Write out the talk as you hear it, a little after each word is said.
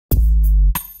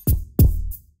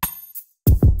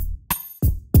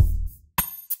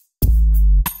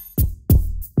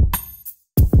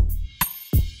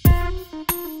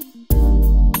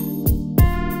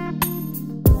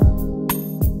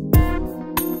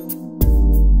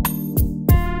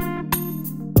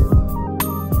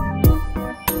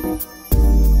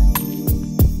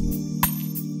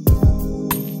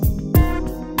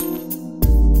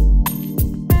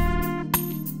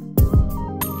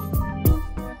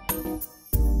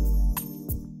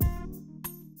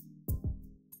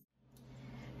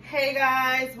Hey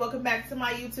guys, welcome back to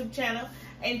my YouTube channel.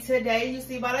 And today, you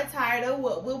see by the title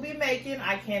what we'll be making.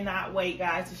 I cannot wait,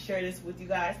 guys, to share this with you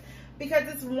guys because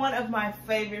it's one of my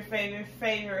favorite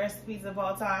recipes of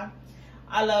all time.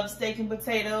 I love steak and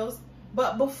potatoes.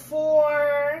 But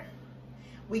before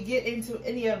we get into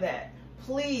any of that,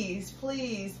 please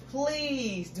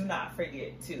do not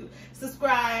forget to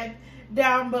subscribe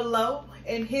down below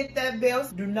and hit that bell.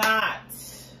 Do not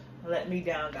let me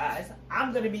down, guys.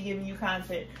 I'm gonna be giving you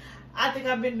content. I think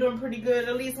I've been doing pretty good,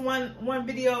 at least one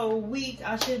video a week.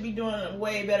 I should be doing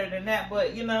way better than that,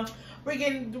 but you know, we're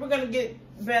gonna get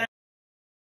better.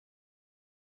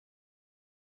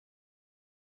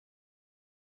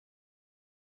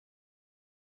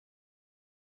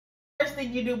 First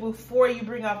thing you do before you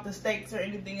bring off the steaks or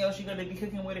anything else you're gonna be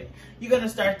cooking with it, you're gonna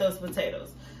start those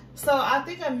potatoes. So I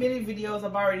think in many videos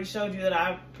I've already showed you that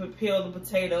I peel the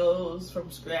potatoes from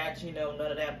scratch, you know,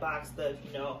 none of that box stuff,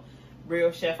 you know,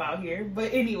 real chef out here.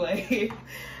 But anyway,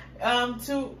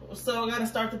 so we're gonna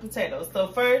start the potatoes. So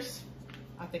first,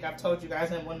 I think I've told you guys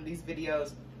in one of these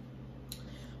videos,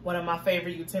 one of my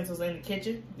favorite utensils in the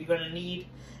kitchen, you're gonna need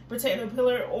potato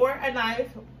peeler or a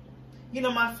knife. You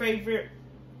know, my favorite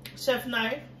chef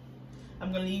knife.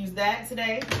 I'm gonna use that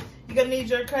today. You're gonna need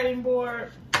your cutting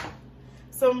board,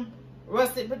 some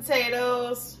russet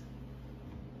potatoes,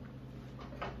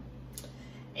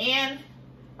 and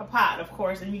a pot, of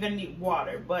course, and you're gonna need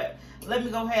water. But let me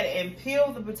go ahead and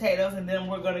peel the potatoes and then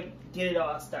we're gonna get it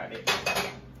all started.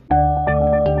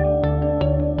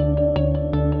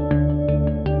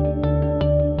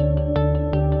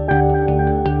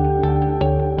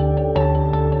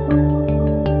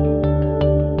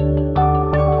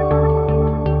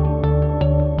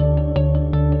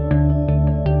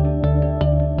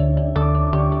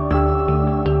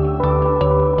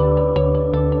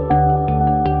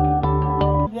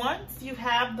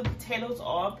 The potatoes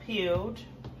all peeled,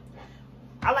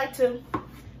 I like to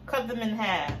cut them in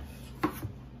half,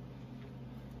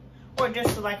 or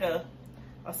just like a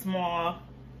small,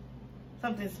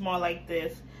 something small like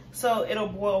this, so it'll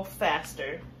boil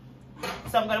faster.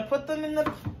 So I'm gonna put them in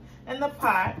the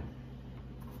pot.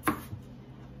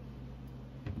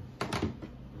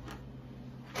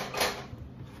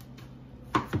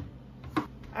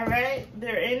 All right,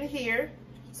 they're in here.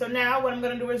 So now what I'm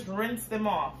gonna do is rinse them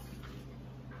off.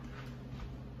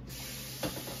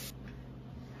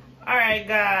 All right,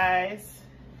 guys.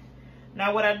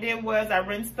 Now what I did was I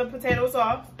rinsed the potatoes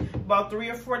off about 3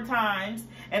 or 4 times,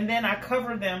 and then I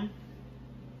covered them.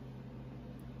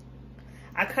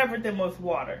 With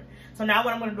water. So now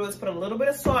what I'm going to do is put a little bit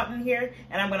of salt in here,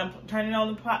 and I'm going to turn it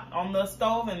on the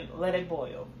stove and let it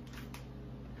boil.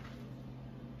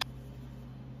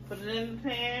 Put it in the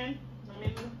pan.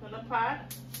 In the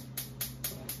pot.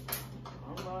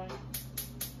 I'm going to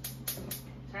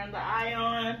turn the eye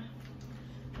on.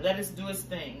 Let it do its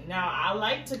thing. Now, I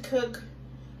like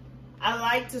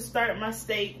to start my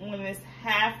steak when it's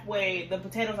halfway, the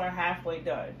potatoes are halfway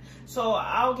done. So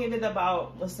I'll give it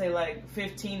about, let's say like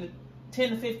 10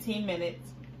 to 15 minutes.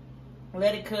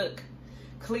 Let it cook.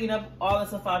 Clean up all the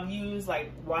stuff I've used,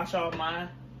 like wash all my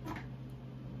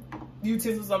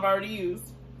utensils I've already used.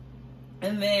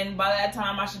 And then by that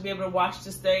time, I should be able to wash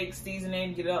the steak, season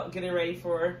it, get it ready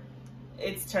for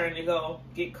its turn to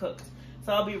get cooked.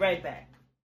 So I'll be right back.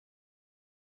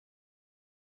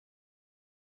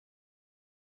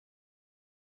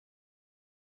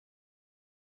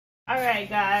 All right,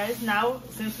 guys, now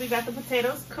since we got the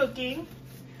potatoes cooking,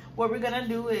 what we're gonna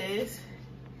do is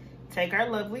take our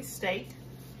lovely steak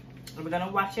and we're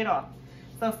gonna wash it off.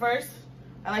 So first,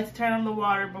 I like to turn on the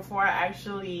water before I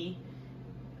actually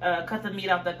cut the meat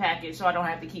off the package, so I don't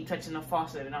have to keep touching the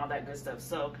faucet and all that good stuff.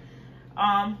 So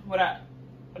now what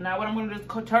I'm gonna do is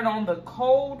turn on the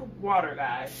cold water,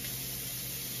 guys.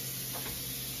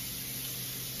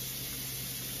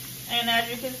 And as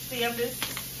you can see, I'm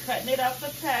just cutting it out the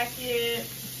packet.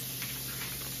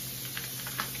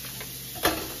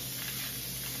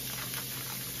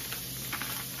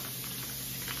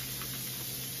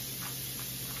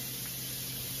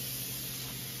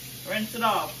 Rinse it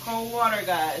off. Cold water,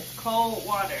 guys. Cold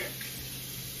water.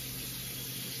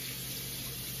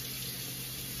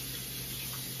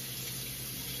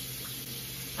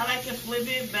 I like to flip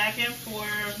it back and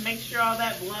forth. Make sure all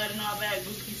that blood and all that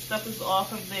goofy stuff is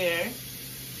off of there.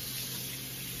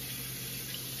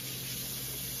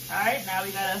 All right, now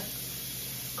we got a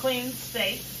clean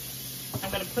steak.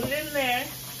 I'm gonna put it in there.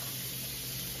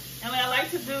 And what I like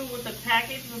to do with the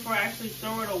package before I actually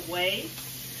throw it away,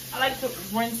 I like to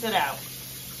rinse it out.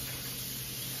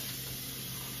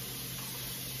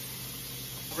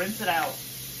 Rinse it out.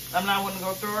 I'm not going to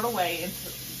go throw it away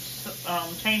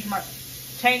change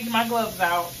my gloves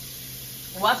out,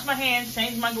 wash my hands,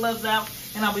 change my gloves out,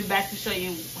 and I'll be back to show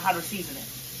you how to season it.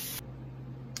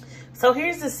 So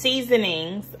here's the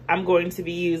seasonings I'm going to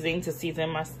be using to season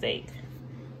my steak.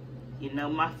 You know,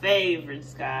 my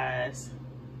favorites, guys.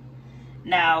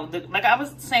 Now, like I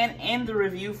was saying in the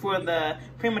review for the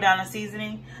Prima Donna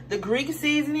seasoning, the Greek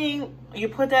seasoning, you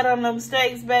put that on them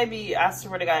steaks, baby, I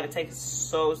swear to God, it tastes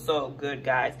so, so good,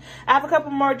 guys. I have a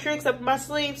couple more tricks up my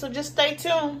sleeve, so just stay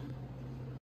tuned.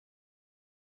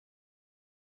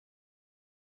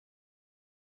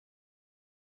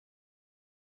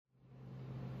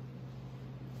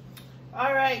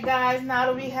 All right, guys, now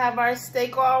that we have our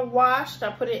steak all washed, I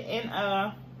put it in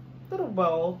a little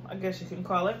bowl, I guess you can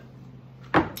call it.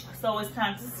 So it's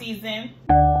time to season.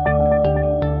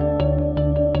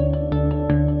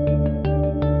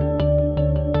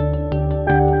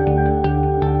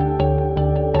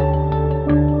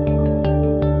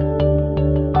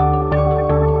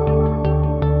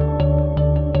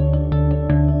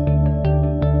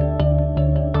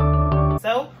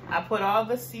 So I put all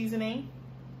the seasoning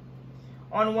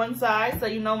on one side, so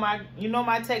you know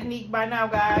my technique by now,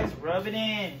 guys. Rub it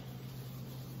in.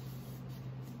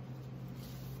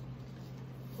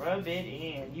 Rub it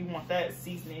in. You want that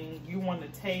seasoning. You want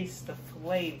to taste the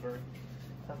flavor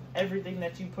of everything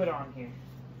that you put on here.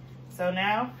 So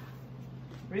now,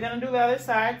 we're going to do the other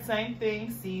side. Same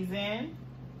thing. Season.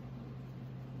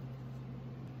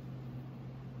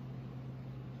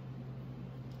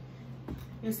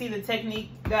 You see the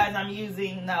technique, guys, I'm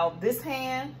using. Now, this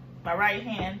hand, my right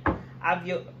hand, I've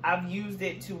used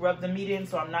it to rub the meat in,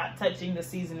 so I'm not touching the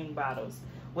seasoning bottles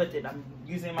with it. I'm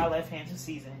using my left hand to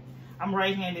season. I'm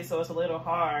right-handed, so it's a little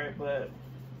hard, but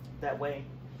that way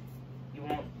you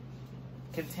won't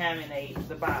contaminate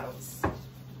the bottles.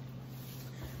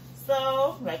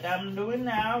 So, like I'm doing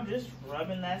now, just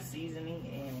rubbing that seasoning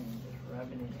in. Just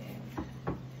rubbing it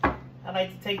in. I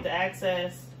like to take the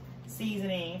excess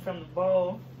seasoning from the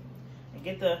bowl and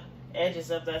get the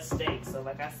edges of that steak. So,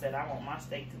 like I said, I want my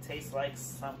steak to taste like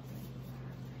something.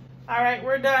 All right,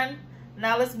 we're done.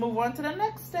 Now let's move on to the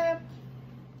next step.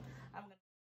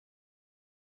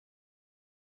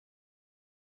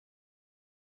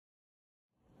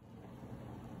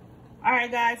 All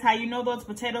right, guys, how you know those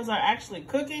potatoes are actually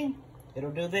cooking? It'll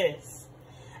do this.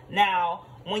 Now,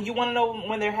 when you want to know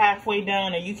when they're halfway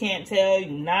done, or you can't tell,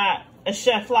 you're not a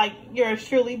chef like yours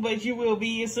truly, but you will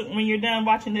be when you're done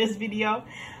watching this video.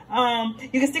 You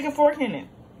can stick a fork in it.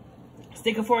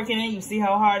 Stick a fork in it. You see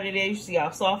how hard it is. You see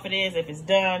how soft it is. If it's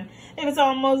done, if it's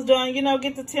almost done, you know,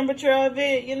 get the temperature of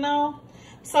it, you know.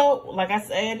 So, like I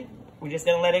said, we're just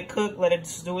gonna let it cook, let it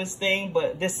just do its thing.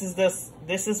 But this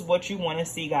is what you want to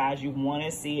see, guys. You want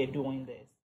to see it doing this.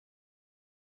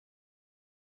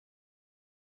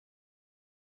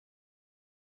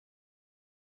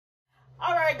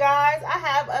 All right, guys, I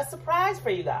have a surprise for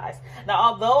you guys.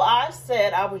 Now, although I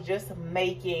said I was just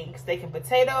making steak and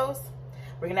potatoes,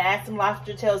 we're gonna add some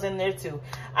lobster tails in there too.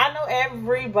 I know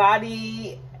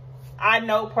everybody I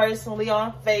know personally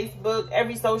on Facebook,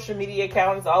 every social media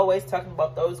account is always talking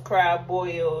about those crab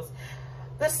boils,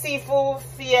 the seafood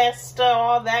fiesta,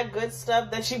 all that good stuff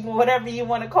that you, whatever you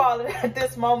want to call it at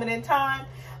this moment in time.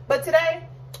 But today,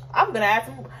 I'm going to add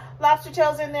some lobster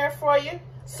tails in there for you.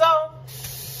 So,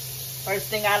 first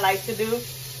thing I like to do,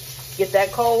 get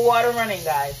that cold water running,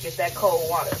 guys. Get that cold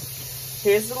water.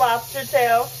 Here's the lobster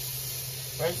tail.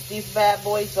 Rinse these bad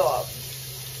boys off.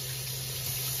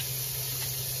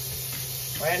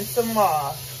 Rinse them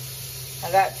off.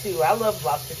 I got two. I love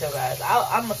lobster tail, guys.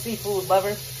 I'm a seafood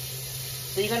lover.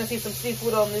 So you're going to see some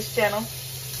seafood on this channel.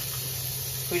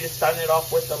 We just started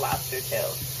off with the lobster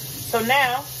tails. So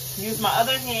now, use my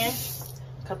other hand,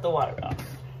 cut the water off.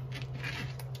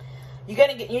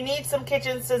 You need some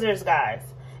kitchen scissors, guys.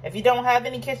 If you don't have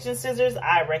any kitchen scissors,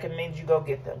 I recommend you go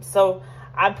get them. So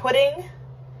I'm putting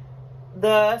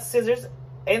the scissors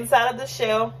inside of the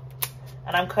shell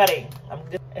and I'm cutting.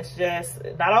 It's just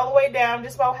not all the way down,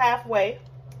 just about halfway.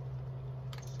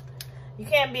 You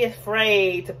can't be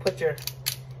afraid to put your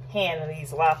hand in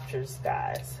these lobsters,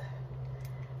 guys.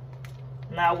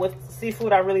 Now with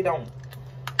seafood, I really don't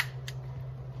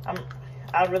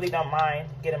mind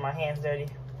getting my hands dirty.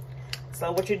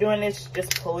 So what you're doing is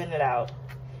just pulling it out.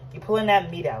 You're pulling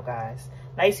that meat out, guys.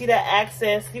 Now you see that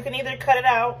excess, you can either cut it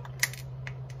out,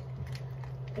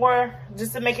 or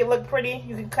just to make it look pretty,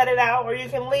 you can cut it out or you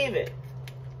can leave it.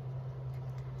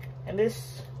 In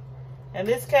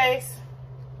this case,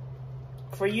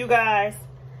 for you guys,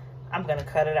 I'm gonna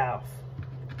cut it off.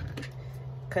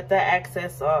 Cut that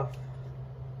excess off.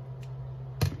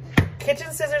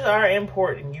 Kitchen scissors are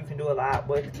important. You can do a lot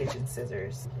with kitchen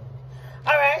scissors.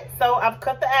 All right, so I've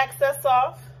cut the excess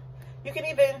off. You can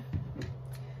even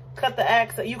cut the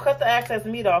excess. You cut the excess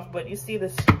meat off, but you see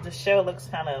this, the shell looks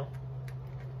kind of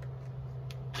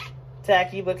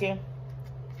tacky looking.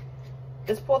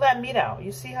 Just pull that meat out.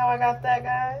 You see how I got that,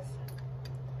 guys?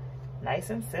 Nice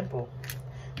and simple.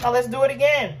 Now let's do it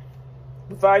again.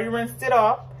 We've already rinsed it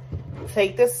off.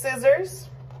 Take the scissors,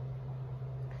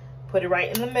 put it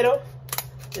right in the middle.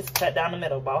 Just cut down the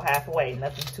middle, about halfway.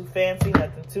 Nothing too fancy,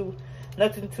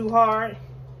 nothing too hard.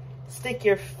 Stick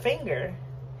your finger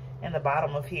in the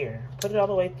bottom of here. Put it all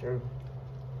the way through.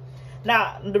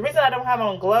 Now, the reason I don't have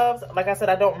on gloves, like I said,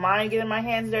 I don't mind getting my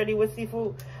hands dirty with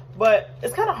seafood, but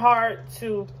it's kind of hard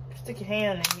to stick your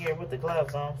hand in here with the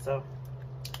gloves on, so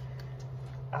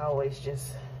I always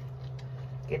just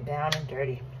get down and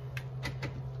dirty.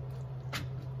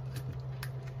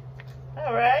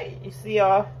 All right, you see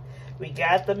y'all, we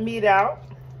got the meat out.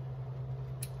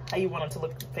 How you want it to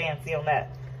look fancy on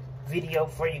that video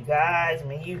for you guys? I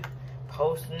mean, you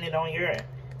posting it on your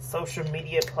social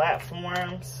media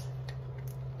platforms.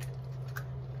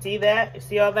 See that? You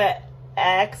see all that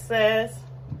excess?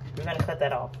 We're gonna cut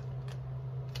that off.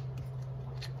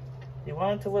 You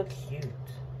want it to look cute.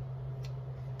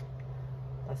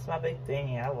 That's my big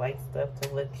thing. I like stuff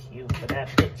to look cute for that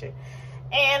picture.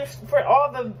 And for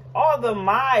all the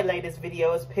my latest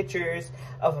videos, pictures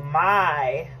of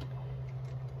my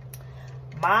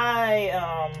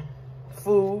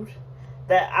food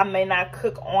that I may not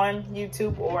cook on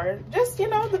YouTube, or just, you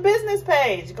know, the business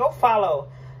page. Go follow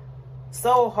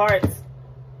Soul Hearts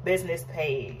business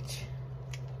page.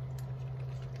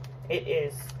 It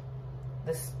is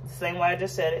the same way I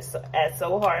just said it, at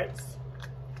Soul Hearts.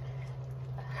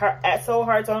 At Soul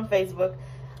Hearts on Facebook,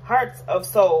 Hearts of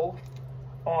Soul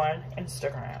on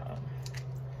Instagram.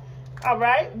 All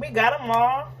right, we got them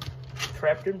all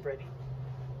prepped and ready.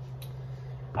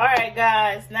 All right,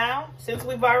 guys, now since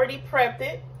we've already prepped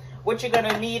it, what you're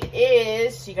gonna need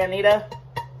is you're gonna need a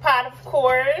pot, of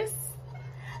course,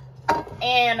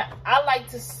 and I like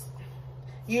to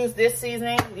use this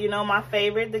seasoning, you know, my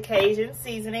favorite, the Cajun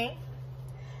seasoning.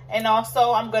 And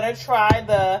also I'm gonna try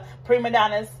the Prima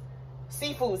Donna's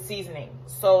seafood seasoning.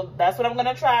 So that's what I'm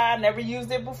gonna try. I never used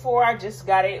it before. I just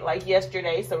got it like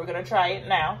yesterday, so we're gonna try it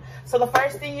now. So the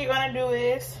first thing you're gonna do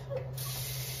is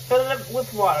fill it up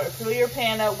with water. Fill your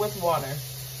pan up with water.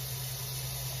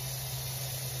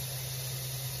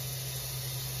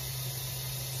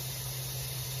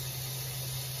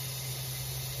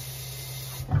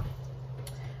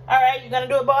 All right, you're gonna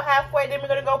do it about halfway, then we're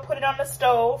gonna go put it on the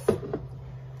stove.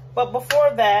 But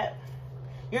before that,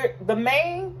 the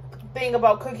main thing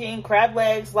about cooking crab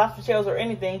legs, lobster shells, or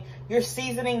anything, you're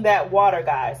seasoning that water,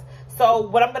 guys. So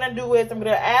what I'm gonna do is I'm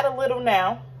gonna add a little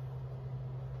now.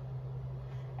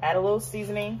 Add a little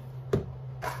seasoning.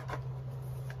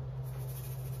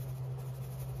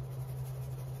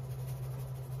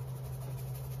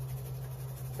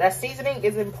 That seasoning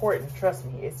is important, trust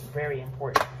me, it's very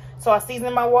important. So I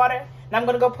seasoned my water, and I'm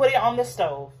gonna go put it on the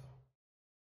stove.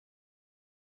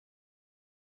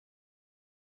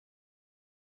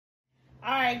 All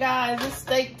right, guys, it's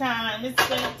steak time. It's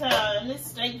steak time. It's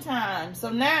steak time. So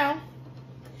now,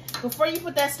 before you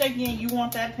put that steak in, you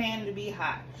want that pan to be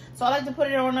hot. So I like to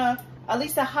put it on at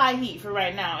least a high heat for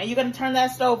right now. And you're gonna turn that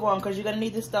stove on because you're gonna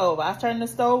need the stove. I turned the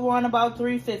stove on about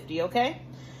 350. Okay.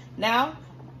 Now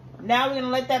we're gonna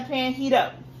let that pan heat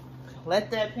up. Let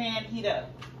that pan heat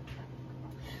up.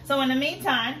 So in the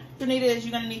meantime, what you need is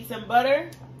you're gonna need some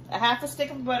butter, a half a stick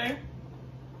of butter.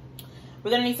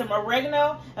 We're gonna need some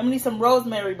oregano. I'm gonna need some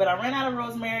rosemary, but I ran out of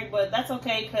rosemary, but that's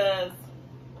okay because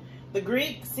the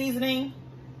Greek seasoning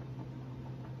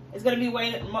is gonna be more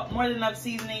than enough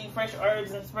seasoning, fresh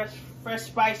herbs, and fresh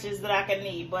spices that I can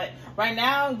need. But right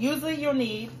now, usually you'll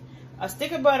need a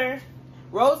stick of butter,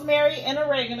 rosemary and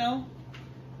oregano,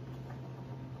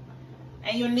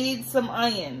 and you'll need some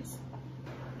onions.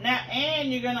 Now,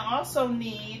 and you're gonna also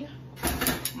need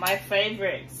my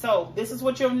favorite. So this is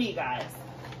what you'll need, guys,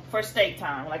 for steak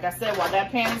time. Like I said, while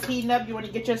that pan is heating up, you want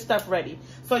to get your stuff ready.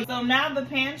 So now the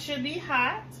pan should be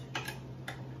hot.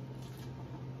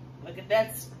 Look at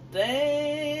that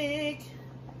steak.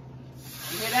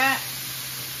 You hear that?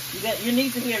 You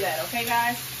need to hear that, okay,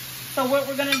 guys? So what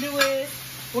we're gonna do is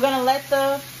we're gonna let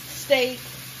the steak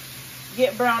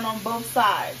get brown on both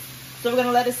sides. So we're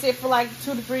gonna let it sit for like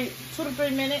 2 to 3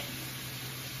 minutes.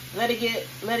 Let it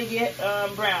get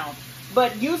brown.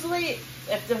 But usually,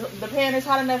 if the pan is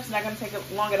hot enough, it's not going to take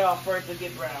long at all for it to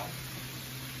get brown.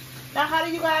 Now, how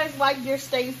do you guys like your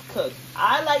steaks cooked?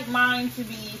 I like mine to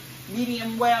be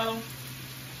medium well.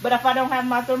 But if I don't have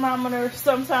my thermometer,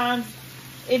 sometimes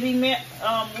it be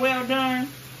well done.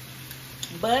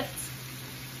 But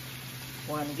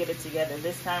we're going to get it together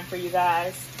this time for you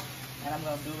guys. And I'm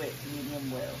going to do it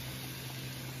medium well.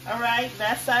 Alright,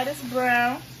 that side is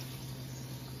brown.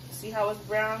 See how it's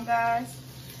brown, guys?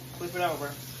 Flip it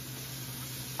over.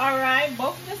 Alright,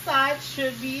 both of the sides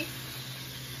should be,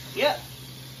 yep.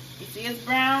 You see it's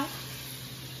brown?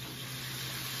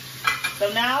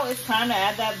 So now it's time to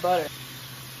add that butter.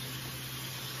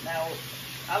 Now,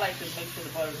 I like to make sure the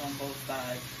butter's on both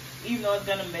sides. Even though it's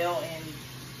gonna melt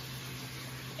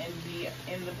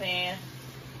in the pan,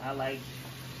 I like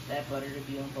that butter to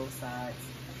be on both sides.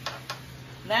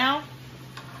 Now,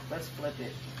 let's flip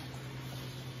it.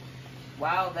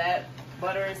 While that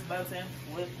butter is melting,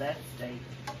 flip that steak.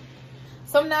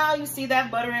 So now you see that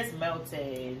butter is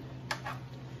melted.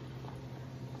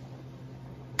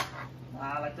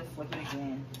 I like to flip it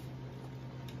again.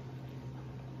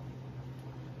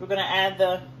 We're gonna add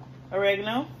the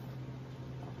oregano.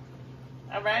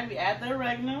 All right, we add the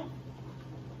oregano.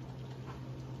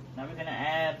 Now we're gonna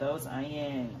add those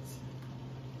onions.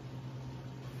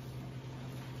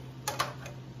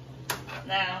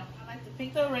 Now, I like to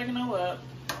pick the oregano up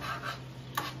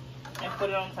and put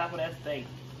it on top of that steak.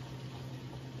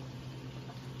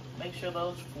 Make sure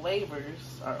those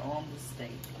flavors are on the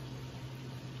steak.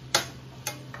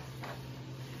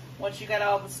 Once you got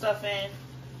all the stuff in,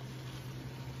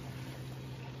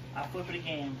 I'll flip it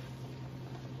again.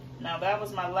 Now that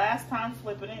was my last time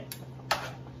flipping it.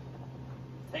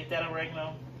 Take that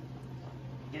oregano,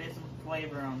 get it some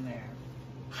flavor on there.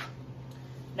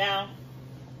 Now,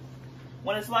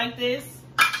 when it's like this,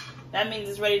 that means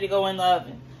it's ready to go in the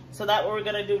oven. So that's what we're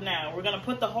gonna do now. We're gonna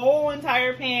put the whole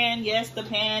entire pan. Yes, the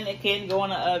pan, it can go in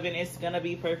the oven. It's gonna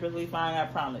be perfectly fine, I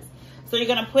promise. So you're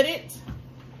gonna put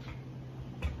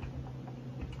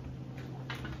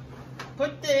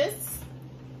this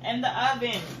in the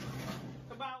oven.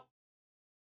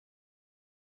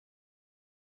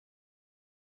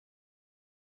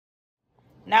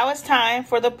 Now it's time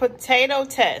for the potato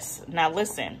test. Now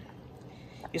listen,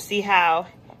 you see how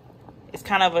it's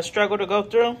kind of a struggle to go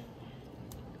through?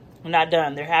 We're not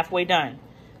done. They're halfway done.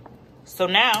 So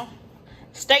now,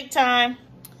 steak time.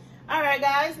 All right,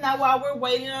 guys. Now while we're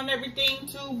waiting on everything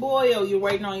to boil, you're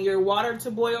waiting on your water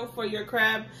to boil for your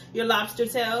crab, your lobster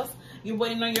tails. You're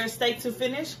waiting on your steak to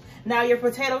finish. Now your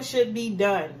potato should be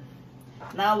done.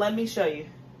 Now let me show you.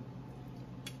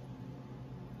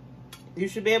 You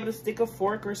should be able to stick a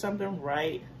fork or something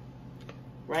right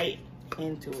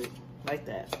into it, like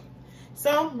that.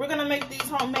 So we're gonna make these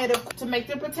homemade. To make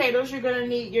the potatoes, you're gonna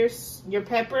need your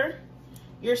pepper,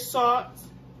 your salt,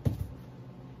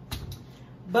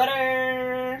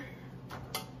 butter,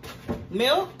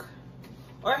 milk,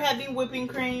 or heavy whipping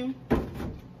cream,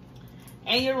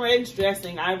 and your ranch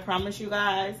dressing. I promise you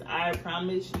guys.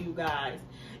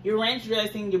 Your ranch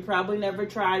dressing, you probably never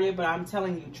tried it, but I'm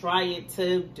telling you, try it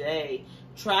today.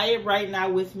 Try it right now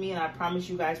with me, and I promise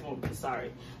you guys won't be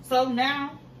sorry. So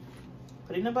now,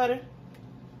 put in the butter.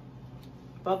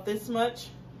 About this much.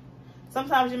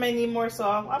 Sometimes you may need more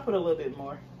salt. I'll put a little bit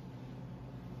more.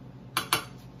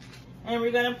 And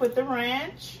we're going to put the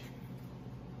ranch.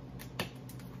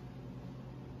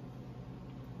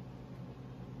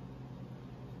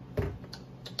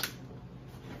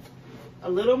 A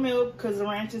little milk, because the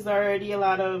ranch is already a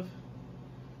lot of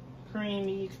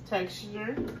creamy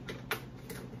texture.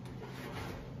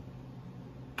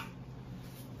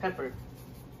 Pepper.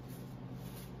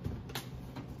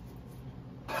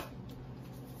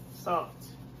 Salt.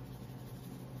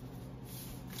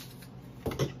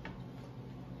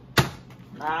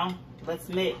 Now, let's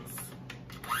mix.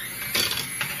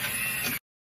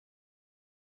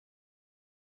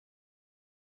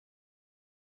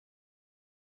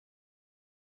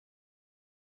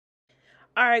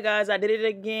 Alright guys, I did it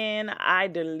again. I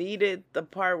deleted the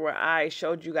part where I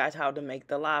showed you guys how to make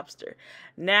the lobster.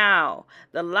 Now,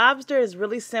 the lobster is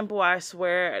really simple, I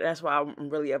swear. That's why I'm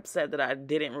really upset that I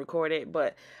didn't record it.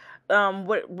 But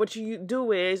what you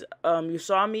do is, you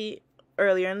saw me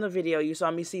earlier in the video, you saw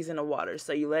me season the water.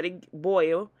 So you let it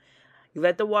boil. You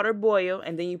let the water boil,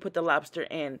 and then you put the lobster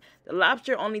in. The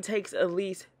lobster only takes at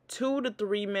least 2 to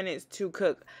 3 minutes to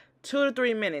cook. 2 to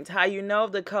 3 minutes. How you know?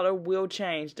 The color will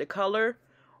change. The color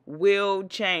will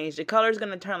change. The color is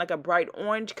going to turn like a bright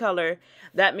orange color.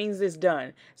 That means it's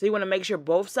done. So you want to make sure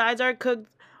both sides are cooked.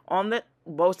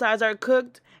 Both sides are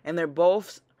cooked, and they're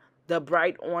both the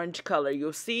bright orange color.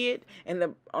 You'll see it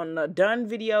on the done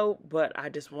video, but I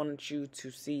just wanted you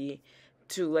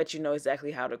to let you know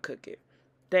exactly how to cook it.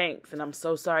 Thanks, and I'm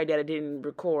so sorry that I didn't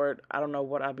record. I don't know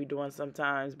what I'll be doing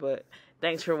sometimes, but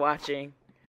thanks for watching.